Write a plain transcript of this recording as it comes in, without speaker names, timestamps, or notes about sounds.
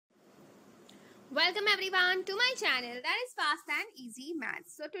Welcome everyone to my channel, that is Fast and Easy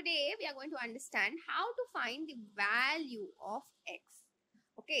Maths. So today we are going to understand how to find the value of x,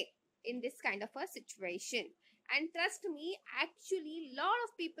 okay, in this kind of a situation. And trust me, actually lot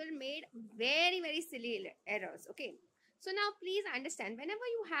of people made very silly errors, okay. So now please understand, whenever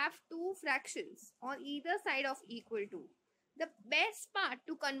you have two fractions on either side of equal to, the best part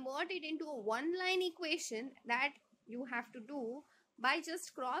to convert it into a one line equation that you have to do by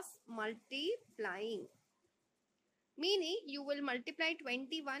just cross multiplying, meaning you will multiply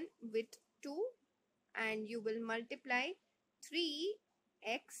 21 with 2 and you will multiply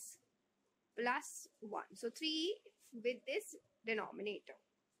 3x plus 1, so 3 with this denominator.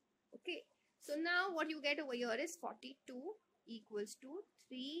 Okay, so now what you get over here is 42 equals to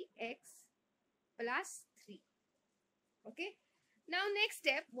 3x plus 3. Okay, now next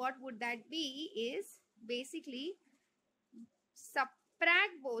step, what would that be is basically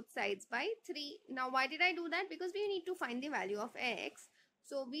subtract both sides by 3. Now why did I do that? Because we need to find the value of x.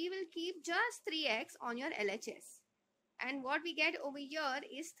 So we will keep just 3x on your LHS. And what we get over here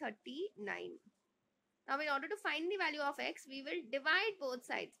is 39. Now in order to find the value of x, we will divide both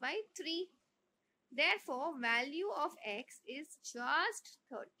sides by 3. Therefore, value of x is just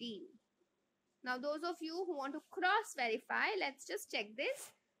 13. Now those of you who want to cross verify, let's just check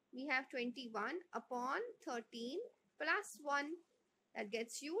this. We have 21 upon 13 plus 1. That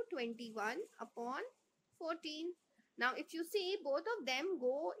gets you 21 upon 14. Now if you see, both of them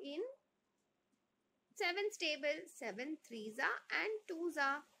go in 7's table. 7 3s are and 2s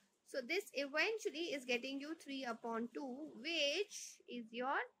are. So this eventually is getting you 3 upon 2, which is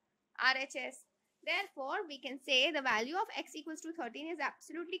your RHS. Therefore, we can say the value of x equals to 13 is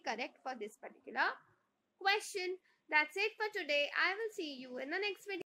absolutely correct for this particular question. That's it for today. I will see you in the next video.